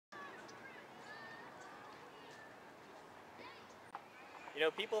You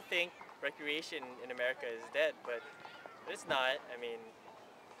know, people think recreation in America is dead, but it's not. I mean,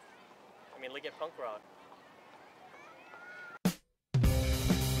 look at punk rock.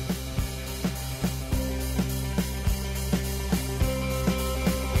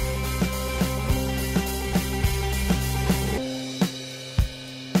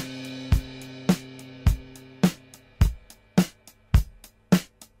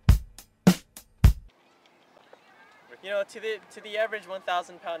 You know, to the average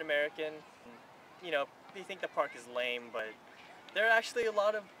 1,000-pound American, you know, they think the park is lame, but there are actually a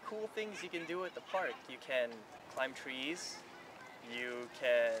lot of cool things you can do at the park. You can climb trees, you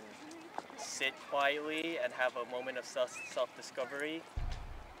can sit quietly and have a moment of self-discovery.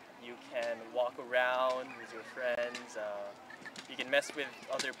 You can walk around with your friends. You can mess with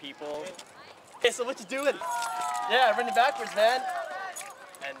other people. Hey, so what you doing? Yeah, running backwards, man.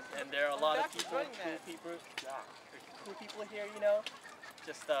 And there are a lot of people, cool people here, you know.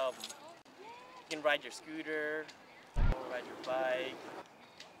 Just you can ride your scooter, ride your bike.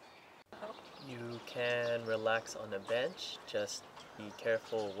 You can relax on a bench. Just be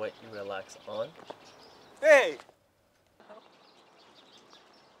careful what you relax on. Hey!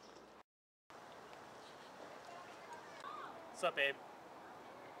 What's up, babe?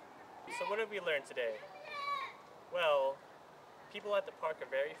 So what did we learn today? Well, people at the park are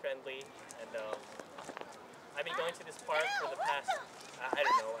very friendly, and I've been going to this park for the past, I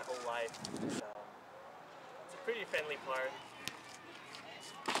don't know, my whole life. And, it's a pretty friendly park.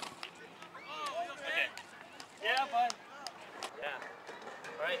 Okay. Yeah, bud.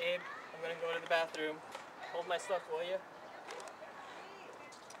 Yeah. Alright, Abe, I'm gonna go to the bathroom. Hold my stuff, will you?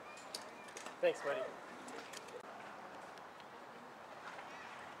 Thanks, buddy.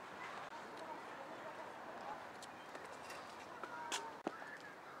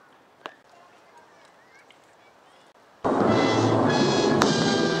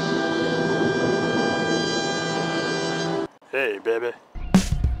 Hey, baby.